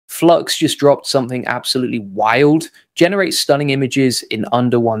Flux just dropped something absolutely wild. Generate stunning images in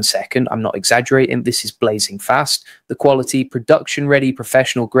under 1 second. I'm not exaggerating. This is blazing fast. The quality, production ready,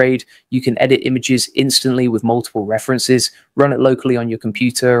 professional grade. You can edit images instantly with multiple references, run it locally on your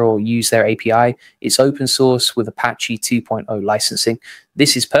computer or use their API. It's open source with Apache 2.0 licensing.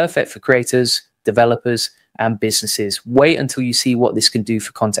 This is perfect for creators, developers, and businesses. Wait until you see what this can do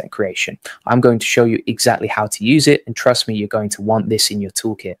for content creation. I'm going to show you exactly how to use it, and trust me, you're going to want this in your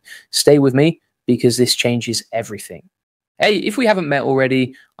toolkit. Stay with me because this changes everything. Hey, if we haven't met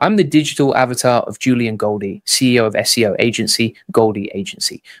already, I'm the digital avatar of Julian Goldie, CEO of SEO agency Goldie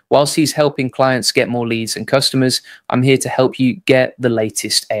Agency. Whilst he's helping clients get more leads and customers, I'm here to help you get the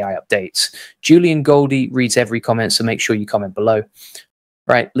latest AI updates. Julian Goldie reads every comment, so make sure you comment below.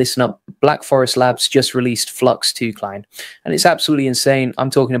 Right, listen up. Black Forest Labs just released FLUX.2 Klein, and it's absolutely insane.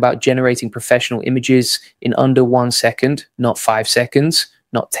 I'm talking about generating professional images in under 1 second, not 5 seconds,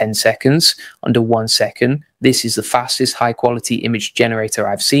 not 10 seconds, under 1 second. This is the fastest high quality image generator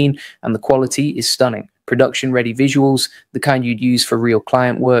I've seen, and the quality is stunning. Production ready visuals, the kind you'd use for real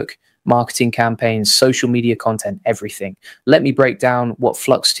client work, marketing campaigns, social media content, everything. Let me break down what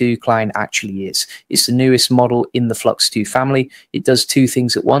FLUX.2 Klein actually is. It's the newest model in the FLUX.2 family. It does two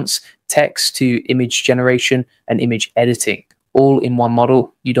things at once: text to image generation and image editing, all in one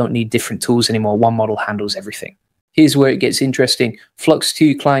model. You don't need different tools anymore. One model handles everything. Here's where it gets interesting.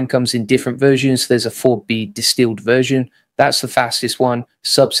 FLUX.2 Klein comes in different versions. There's a 4B distilled version. That's the fastest one,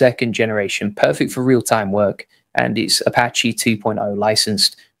 sub-second generation, perfect for real-time work. And it's Apache 2.0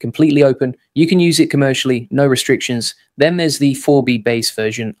 licensed, completely open. You can use it commercially, no restrictions. Then there's the 4B base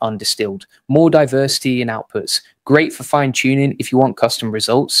version, undistilled. More diversity in outputs. Great for fine tuning if you want custom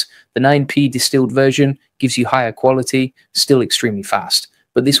results. The 9P distilled version gives you higher quality, still extremely fast.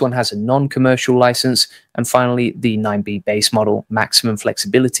 But this one has a non-commercial license. And finally, the 9B base model, maximum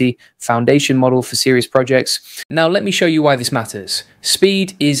flexibility, foundation model for serious projects. Now, let me show you why this matters.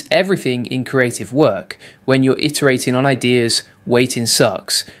 Speed is everything in creative work. When you're iterating on ideas, waiting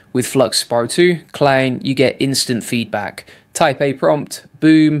sucks. With FLUX.2 Klein, you get instant feedback. Type a prompt,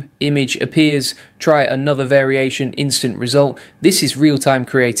 boom, image appears, try another variation, instant result. This is real-time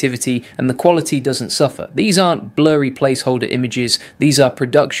creativity, and the quality doesn't suffer. These aren't blurry placeholder images. These are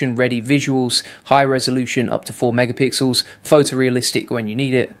production-ready visuals, high resolution up to 4 megapixels, photorealistic when you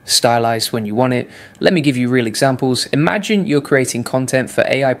need it, stylized when you want it. Let me give you real examples. Imagine you're creating content for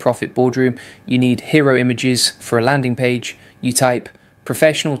AI Profit Boardroom. You need hero images for a landing page. You type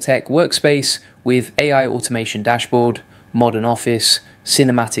professional tech workspace with AI automation dashboard, modern office,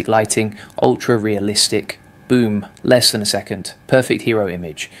 cinematic lighting, ultra realistic. Boom, less than a second. Perfect hero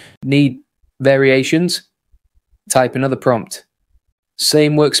image. Need variations? Type another prompt.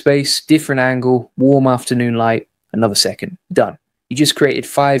 Same workspace, different angle, warm afternoon light, another second. Done. You just created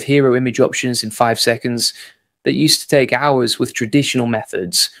 5 hero image options in 5 seconds that used to take hours with traditional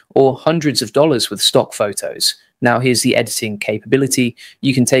methods or hundreds of dollars with stock photos. Now here's the editing capability.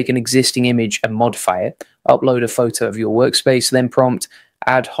 You can take an existing image and modify it, upload a photo of your workspace, then prompt,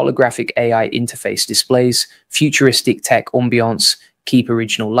 add holographic AI interface displays, futuristic tech ambiance, keep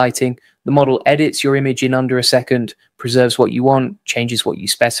original lighting. The model edits your image in under a second, preserves what you want, changes what you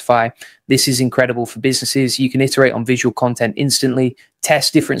specify. This is incredible for businesses. You can iterate on visual content instantly,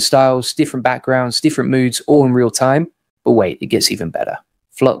 test different styles, different backgrounds, different moods, all in real time. But wait, it gets even better.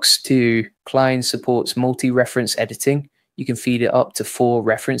 FLUX.2 Klein supports multi-reference editing. You can feed it up to 4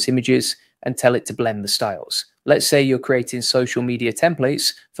 reference images and tell it to blend the styles. Let's say you're creating social media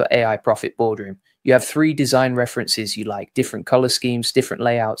templates for AI Profit Boardroom. You have 3 design references you like, different color schemes, different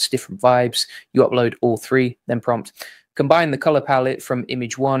layouts, different vibes. You upload all 3, then prompt, combine the color palette from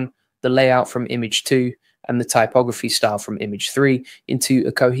image 1, the layout from image 2, and the typography style from image 3 into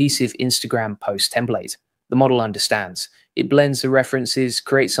a cohesive Instagram post template. The model understands. It blends the references,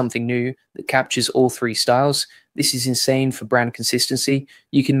 creates something new that captures all 3 styles. This is insane for brand consistency.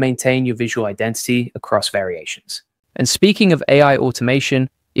 You can maintain your visual identity across variations. And speaking of AI automation,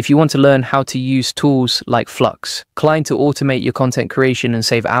 if you want to learn how to use tools like Flux, Klein to automate your content creation and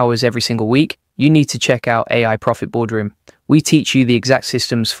save hours every single week, you need to check out AI Profit Boardroom. We teach you the exact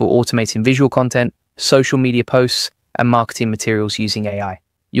systems for automating visual content, social media posts, and marketing materials using AI.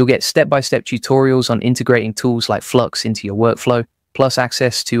 You'll get step-by-step tutorials on integrating tools like Flux into your workflow, plus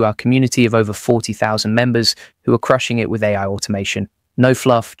access to our community of over 40,000 members who are crushing it with AI automation. No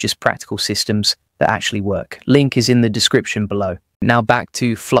fluff, just practical systems that actually work. Link is in the description below. Now back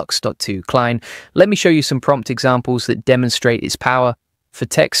to FLUX.2 Klein. Let me show you some prompt examples that demonstrate its power. For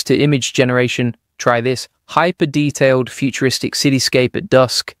text to image generation, try this. Hyper-detailed futuristic cityscape at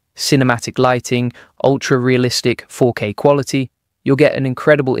dusk, cinematic lighting, ultra-realistic 4K quality. You'll get an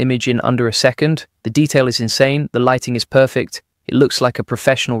incredible image in under a second. The detail is insane, the lighting is perfect, it looks like a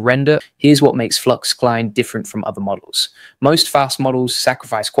professional render. Here's what makes FLUX Klein different from other models. Most fast models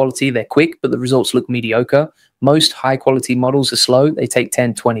sacrifice quality, they're quick, but the results look mediocre. Most high-quality models are slow, they take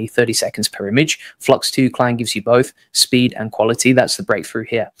 10, 20, 30 seconds per image. FLUX.2 Klein gives you both speed and quality, that's the breakthrough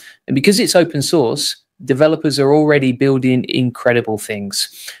here. And because it's open source, developers are already building incredible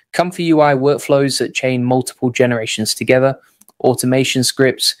things. Comfy UI workflows that chain multiple generations together, automation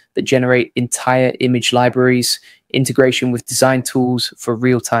scripts that generate entire image libraries, integration with design tools for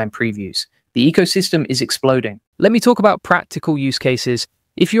real-time previews. The ecosystem is exploding. Let me talk about practical use cases.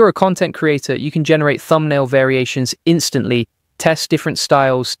 If you're a content creator, you can generate thumbnail variations instantly, test different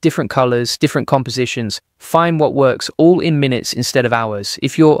styles, different colors, different compositions, find what works all in minutes instead of hours.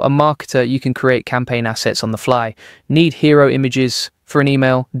 If you're a marketer, you can create campaign assets on the fly. Need hero images for an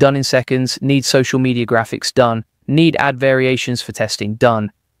email? Done in seconds. Need social media graphics? Done. Need ad variations for testing?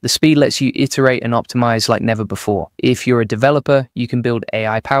 Done. The speed lets you iterate and optimize like never before. If you're a developer, you can build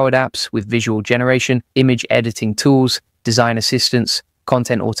AI-powered apps with visual generation, image editing tools, design assistants,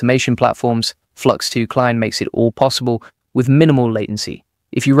 content automation platforms. FLUX.2 Klein makes it all possible with minimal latency.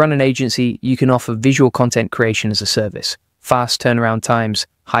 If you run an agency, you can offer visual content creation as a service. Fast turnaround times,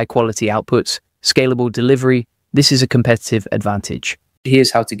 high-quality outputs, scalable delivery. This is a competitive advantage.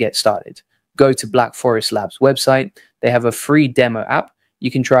 Here's how to get started. Go to Black Forest Labs website. They have a free demo app. You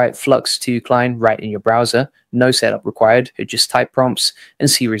can try FLUX.2 Klein right in your browser. No setup required. Just type prompts and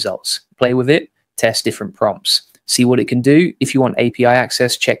see results. Play with it, test different prompts. See what it can do. If you want API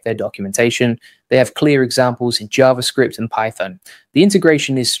access, check their documentation. They have clear examples in JavaScript and Python. The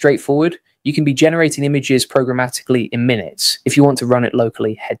integration is straightforward. You can be generating images programmatically in minutes. If you want to run it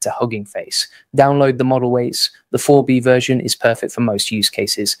locally, head to Hugging Face. Download the model weights. The 4B version is perfect for most use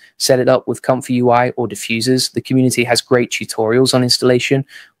cases. Set it up with Comfy UI or diffusers. The community has great tutorials on installation.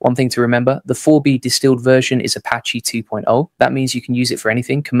 One thing to remember, the 4B distilled version is Apache 2.0. That means you can use it for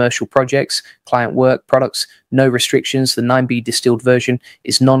anything, commercial projects, client work, products, no restrictions. The 9B distilled version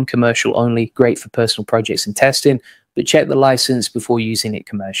is non-commercial only, great for personal projects and testing, but check the license before using it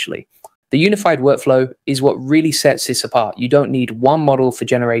commercially. The unified workflow is what really sets this apart. You don't need one model for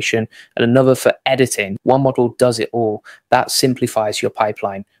generation and another for editing. One model does it all. That simplifies your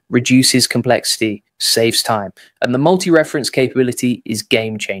pipeline, reduces complexity, saves time, and the multi-reference capability is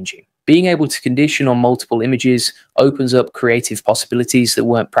game-changing. Being able to condition on multiple images opens up creative possibilities that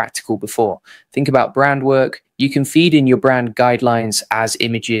weren't practical before. Think about brand work. You can feed in your brand guidelines as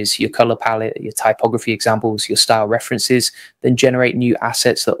images, your color palette, your typography examples, your style references, then generate new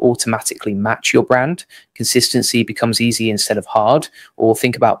assets that automatically match your brand. Consistency becomes easy instead of hard. Or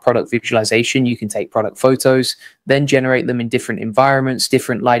think about product visualization. You can take product photos, then generate them in different environments,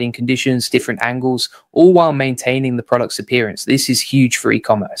 different lighting conditions, different angles, all while maintaining the product's appearance. This is huge for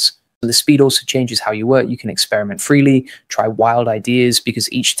e-commerce. The speed also changes how you work. You can experiment freely, try wild ideas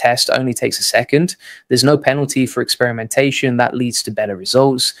because each test only takes a second. There's no penalty for experimentation. That leads to better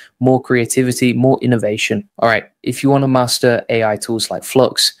results, more creativity, more innovation. All right, if you want to master AI tools like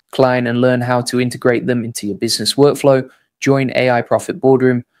FLUX, Klein, and learn how to integrate them into your business workflow, join AI Profit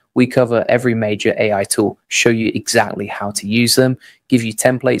Boardroom. We cover every major AI tool, show you exactly how to use them, give you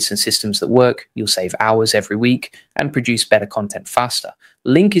templates and systems that work. You'll save hours every week and produce better content faster.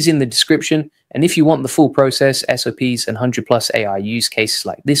 Link is in the description. And if you want the full process, SOPs, and 100+ AI use cases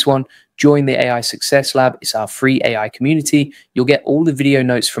like this one, join the AI Success Lab. It's our free AI community. You'll get all the video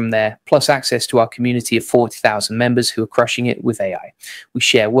notes from there, plus access to our community of 40,000 members who are crushing it with AI. We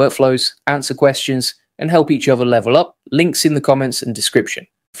share workflows, answer questions, and help each other level up. Links in the comments and description.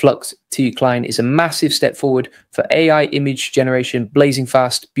 FLUX.2 Klein is a massive step forward for AI image generation, blazing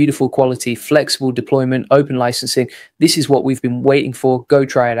fast, beautiful quality, flexible deployment, open licensing. This is what we've been waiting for. Go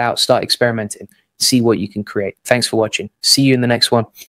try it out, start experimenting, see what you can create. Thanks for watching. See you in the next one.